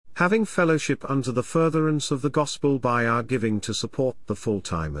having fellowship unto the furtherance of the gospel by our giving to support the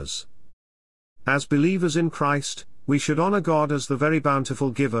full-timers. As believers in Christ, we should honor God as the very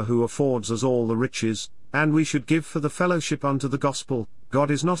bountiful giver who affords us all the riches, and we should give for the fellowship unto the gospel. God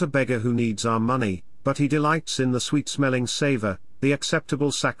is not a beggar who needs our money, but he delights in the sweet-smelling savor, the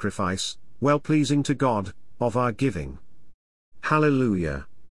acceptable sacrifice, well-pleasing to God, of our giving. Hallelujah!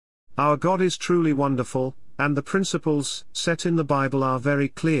 Our God is truly wonderful, and the principles set in the Bible are very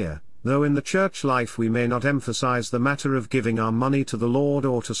clear, though in the church life we may not emphasize the matter of giving our money to the Lord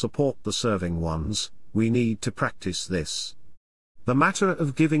or to support the serving ones. We need to practice this. The matter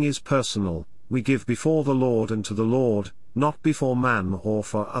of giving is personal. We give before the Lord and to the Lord, not before man or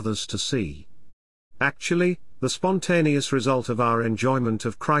for others to see. Actually, the spontaneous result of our enjoyment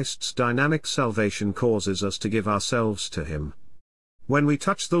of Christ's dynamic salvation causes us to give ourselves to Him. When we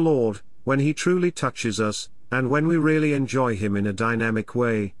touch the Lord, when He truly touches us, and when we really enjoy Him in a dynamic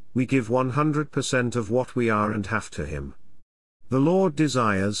way, we give 100% of what we are and have to Him. The Lord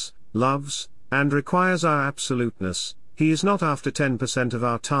desires, loves, and requires our absoluteness. He is not after 10% of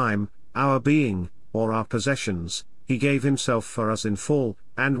our time, our being, or our possessions. He gave Himself for us in full,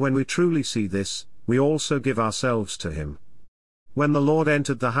 and when we truly see this, we also give ourselves to Him. When the Lord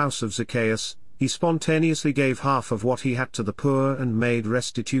entered the house of Zacchaeus, He spontaneously gave half of what he had to the poor and made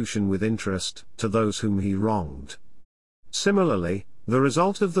restitution with interest to those whom he wronged. Similarly, the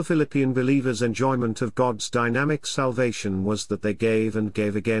result of the Philippian believers' enjoyment of God's dynamic salvation was that they gave and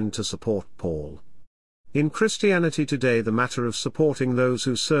gave again to support Paul. In Christianity today, the matter of supporting those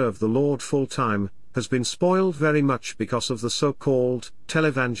who serve the Lord full-time has been spoiled very much because of the so-called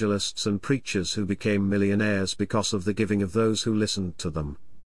televangelists and preachers who became millionaires because of the giving of those who listened to them.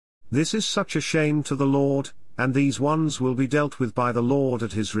 This is such a shame to the Lord, and these ones will be dealt with by the Lord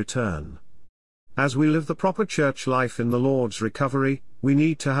at His return. As we live the proper church life in the Lord's recovery, we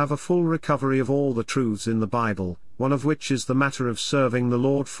need to have a full recovery of all the truths in the Bible, one of which is the matter of serving the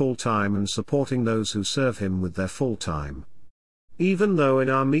Lord full-time and supporting those who serve Him with their full-time. Even though in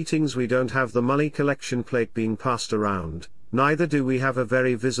our meetings we don't have the money collection plate being passed around, neither do we have a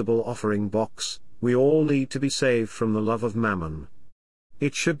very visible offering box, we all need to be saved from the love of mammon.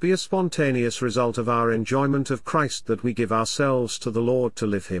 It should be a spontaneous result of our enjoyment of Christ that we give ourselves to the Lord to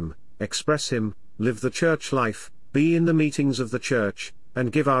live Him, express Him, live the church life, be in the meetings of the church,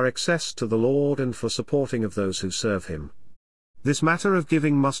 and give our excess to the Lord and for supporting of those who serve Him. This matter of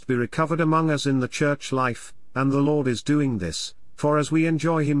giving must be recovered among us in the church life, and the Lord is doing this, for as we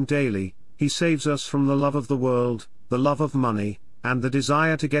enjoy Him daily, He saves us from the love of the world, the love of money, and the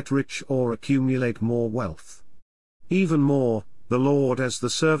desire to get rich or accumulate more wealth. Even more, the Lord as the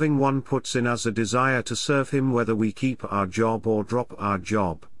serving one puts in us a desire to serve Him whether we keep our job or drop our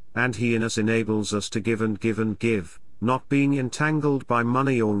job, and He in us enables us to give and give and give, not being entangled by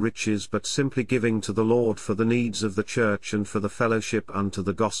money or riches but simply giving to the Lord for the needs of the church and for the fellowship unto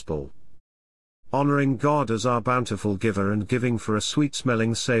the gospel. Honoring God as our bountiful giver and giving for a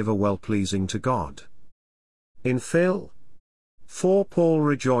sweet-smelling savor well-pleasing to God. In Phil. 4 Paul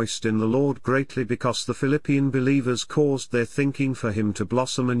rejoiced in the Lord greatly because the Philippian believers caused their thinking for him to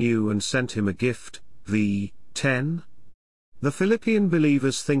blossom anew and sent him a gift. V. 10. The Philippian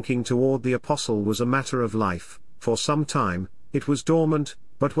believers' thinking toward the apostle was a matter of life. For some time, it was dormant,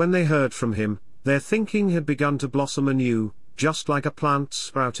 but when they heard from him, their thinking had begun to blossom anew, just like a plant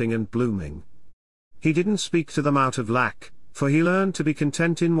sprouting and blooming. He didn't speak to them out of lack, for he learned to be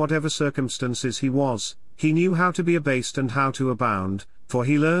content in whatever circumstances he was. He knew how to be abased and how to abound, for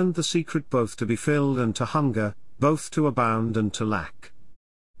he learned the secret both to be filled and to hunger, both to abound and to lack.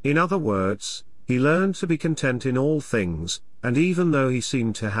 In other words, he learned to be content in all things, and even though he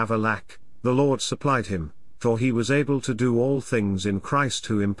seemed to have a lack, the Lord supplied him, for he was able to do all things in Christ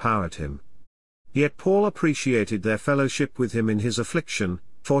who empowered him. Yet Paul appreciated their fellowship with him in his affliction,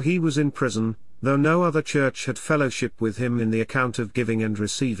 for he was in prison. Though no other church had fellowship with him in the account of giving and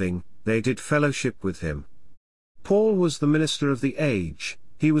receiving, they did fellowship with him. Paul was the minister of the age.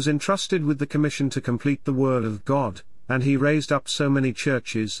 He was entrusted with the commission to complete the word of God, and he raised up so many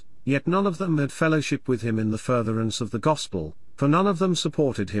churches, yet none of them had fellowship with him in the furtherance of the gospel, for none of them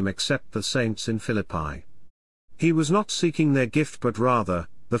supported him except the saints in Philippi. He was not seeking their gift but rather,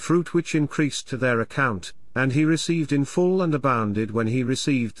 the fruit which increased to their account, and he received in full and abounded when he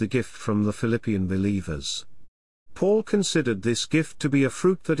received the gift from the Philippian believers. Paul considered this gift to be a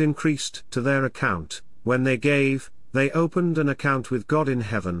fruit that increased to their account. When they gave, they opened an account with God in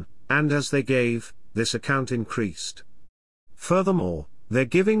heaven, and as they gave, this account increased. Furthermore, their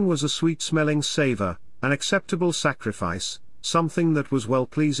giving was a sweet-smelling savor, an acceptable sacrifice, something that was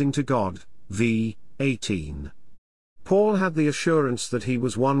well-pleasing to God. V. 18. Paul had the assurance that he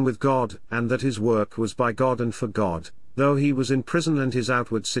was one with God and that his work was by God and for God. Though he was in prison and his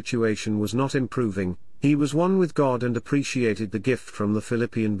outward situation was not improving, he was one with God and appreciated the gift from the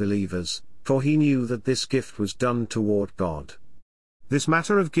Philippian believers, for he knew that this gift was done toward God. This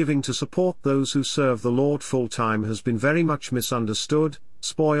matter of giving to support those who serve the Lord full-time has been very much misunderstood,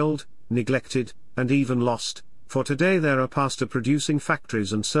 spoiled, neglected, and even lost, for today there are pastor-producing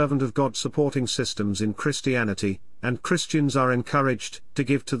factories and servant of God supporting systems in Christianity, and Christians are encouraged to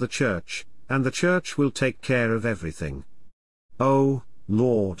give to the church, and the church will take care of everything. Oh,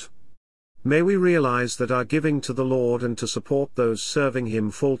 Lord! May we realize that our giving to the Lord and to support those serving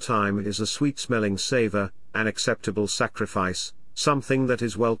Him full-time is a sweet-smelling savor, an acceptable sacrifice, something that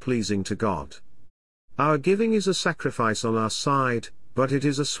is well-pleasing to God. Our giving is a sacrifice on our side, but it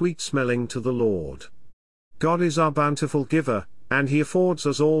is a sweet-smelling to the Lord. God is our bountiful giver, and He affords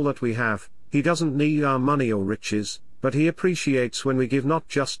us all that we have. He doesn't need our money or riches, but He appreciates when we give not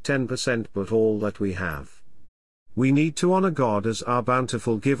just 10% but all that we have. We need to honor God as our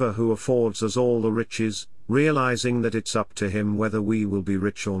bountiful giver who affords us all the riches, realizing that it's up to Him whether we will be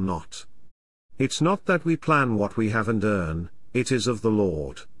rich or not. It's not that we plan what we have and earn, it is of the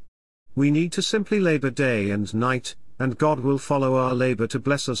Lord. We need to simply labor day and night, and God will follow our labor to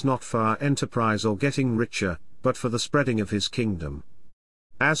bless us not for our enterprise or getting richer, but for the spreading of His kingdom.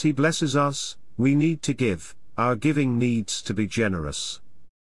 As He blesses us, we need to give. Our giving needs to be generous.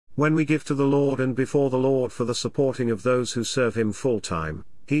 When we give to the Lord and before the Lord for the supporting of those who serve Him full-time,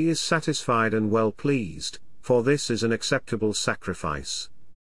 He is satisfied and well pleased, for this is an acceptable sacrifice.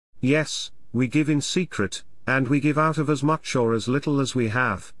 Yes, we give in secret, and we give out of as much or as little as we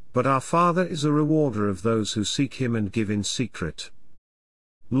have, but our Father is a rewarder of those who seek Him and give in secret.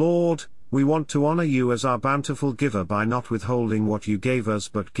 Lord, we want to honor You as our bountiful giver by not withholding what You gave us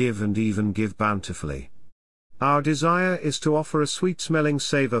but give and even give bountifully. Our desire is to offer a sweet-smelling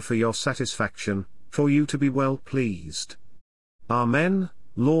savor for Your satisfaction, for You to be well pleased. Amen,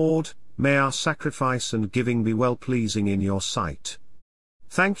 Lord, may our sacrifice and giving be well-pleasing in Your sight.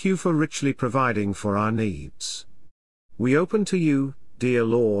 Thank You for richly providing for our needs. We open to You, dear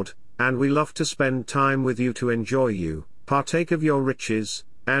Lord, and we love to spend time with You to enjoy You, partake of Your riches,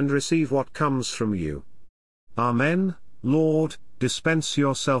 and receive what comes from You. Amen, Lord, dispense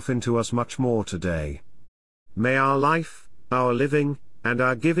Yourself into us much more today. May our life, our living, and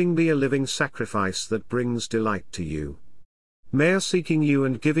our giving be a living sacrifice that brings delight to You. May our seeking You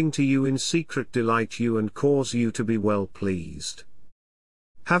and giving to You in secret delight You and cause You to be well pleased.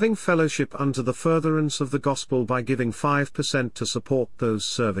 Having fellowship unto the furtherance of the gospel by giving 5% to support those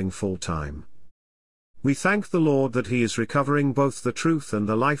serving full-time. We thank the Lord that He is recovering both the truth and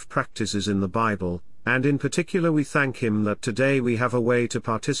the life practices in the Bible, and in particular we thank Him that today we have a way to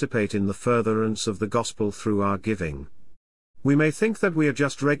participate in the furtherance of the gospel through our giving. We may think that we are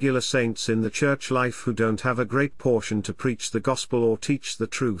just regular saints in the church life who don't have a great portion to preach the gospel or teach the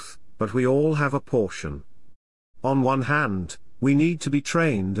truth, but we all have a portion. On one hand, we need to be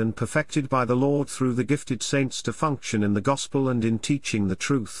trained and perfected by the Lord through the gifted saints to function in the gospel and in teaching the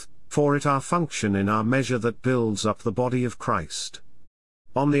truth, for it our function in our measure that builds up the body of Christ.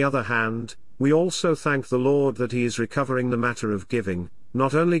 On the other hand, we also thank the Lord that He is recovering the matter of giving,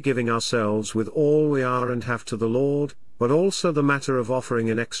 not only giving ourselves with all we are and have to the Lord, but also the matter of offering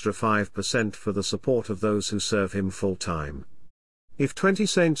an extra 5% for the support of those who serve Him full-time. If 20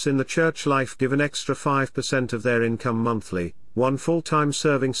 saints in the church life give an extra 5% of their income monthly, one full-time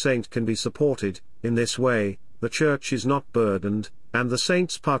serving saint can be supported. In this way, the church is not burdened, and the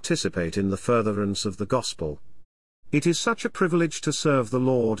saints participate in the furtherance of the gospel. It is such a privilege to serve the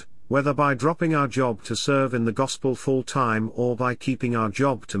Lord, whether by dropping our job to serve in the gospel full-time or by keeping our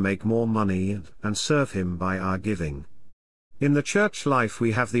job to make more money and serve Him by our giving. In the church life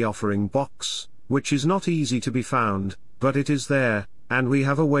we have the offering box, which is not easy to be found, but it is there, and we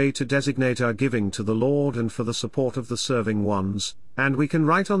have a way to designate our giving to the Lord and for the support of the serving ones, and we can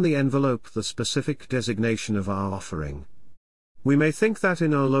write on the envelope the specific designation of our offering. We may think that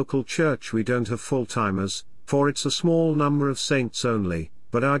in our local church we don't have full-timers, for it's a small number of saints only,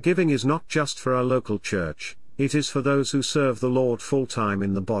 but our giving is not just for our local church, it is for those who serve the Lord full-time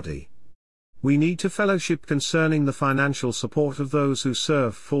in the body. We need to fellowship concerning the financial support of those who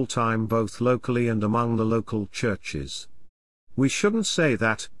serve full-time both locally and among the local churches. We shouldn't say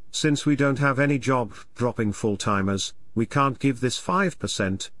that, since we don't have any job dropping full-timers, we can't give this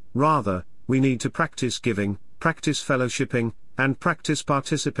 5%, rather, we need to practice giving, practice fellowshipping, and practice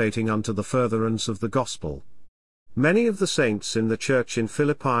participating unto the furtherance of the gospel. Many of the saints in the church in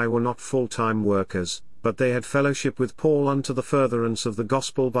Philippi were not full-time workers, but they had fellowship with Paul unto the furtherance of the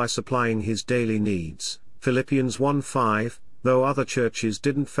gospel by supplying his daily needs. Philippians 1:5, though other churches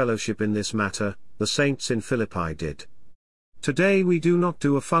didn't fellowship in this matter, the saints in Philippi did. Today we do not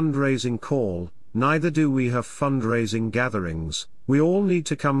do a fundraising call, neither do we have fundraising gatherings. We all need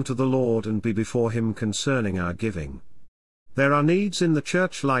to come to the Lord and be before Him concerning our giving. There are needs in the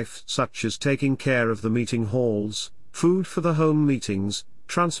church life such as taking care of the meeting halls, food for the home meetings,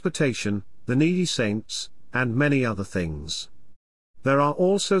 transportation, the needy saints, and many other things. There are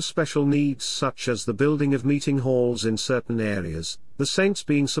also special needs such as the building of meeting halls in certain areas, the saints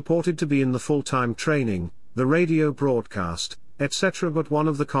being supported to be in the full-time training, the radio broadcast, etc. But one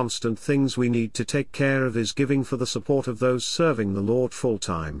of the constant things we need to take care of is giving for the support of those serving the Lord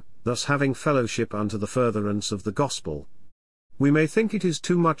full-time, thus having fellowship unto the furtherance of the gospel. We may think it is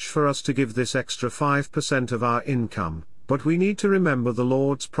too much for us to give this extra 5% of our income, but we need to remember the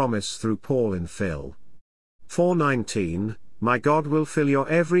Lord's promise through Paul in Phil 4:19, "My God will fill your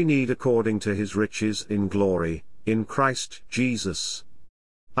every need according to His riches in glory, in Christ Jesus."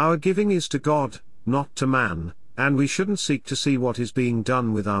 Our giving is to God, not to man, and we shouldn't seek to see what is being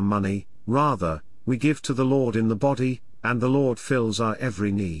done with our money. Rather, we give to the Lord in the body, and the Lord fills our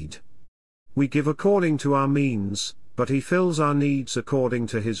every need. We give according to our means, but He fills our needs according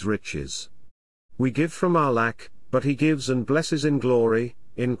to His riches. We give from our lack, but He gives and blesses in glory,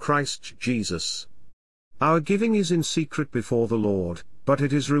 in Christ Jesus. Our giving is in secret before the Lord, but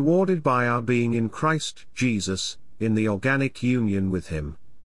it is rewarded by our being in Christ Jesus, in the organic union with Him.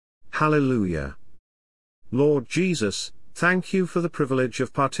 Hallelujah. Lord Jesus, thank You for the privilege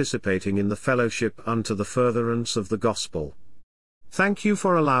of participating in the fellowship unto the furtherance of the gospel. Thank You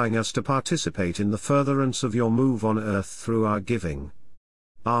for allowing us to participate in the furtherance of Your move on earth through our giving.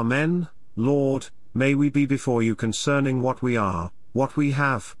 Amen. Lord, may we be before You concerning what we are, what we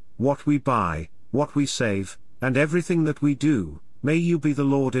have, what we buy, what we save, and everything that we do. May You be the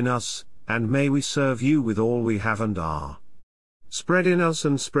Lord in us, and may we serve You with all we have and are. Spread in us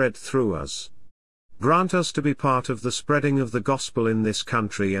and spread through us. Grant us to be part of the spreading of the gospel in this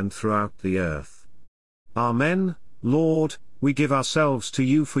country and throughout the earth. Amen. Lord, we give ourselves to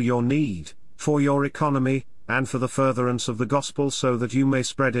You for Your need, for Your economy, and for the furtherance of the gospel so that You may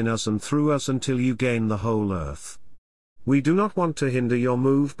spread in us and through us until You gain the whole earth. We do not want to hinder Your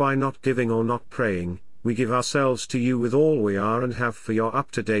move by not giving or not praying. We give ourselves to You with all we are and have for Your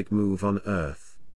up-to-date move on earth.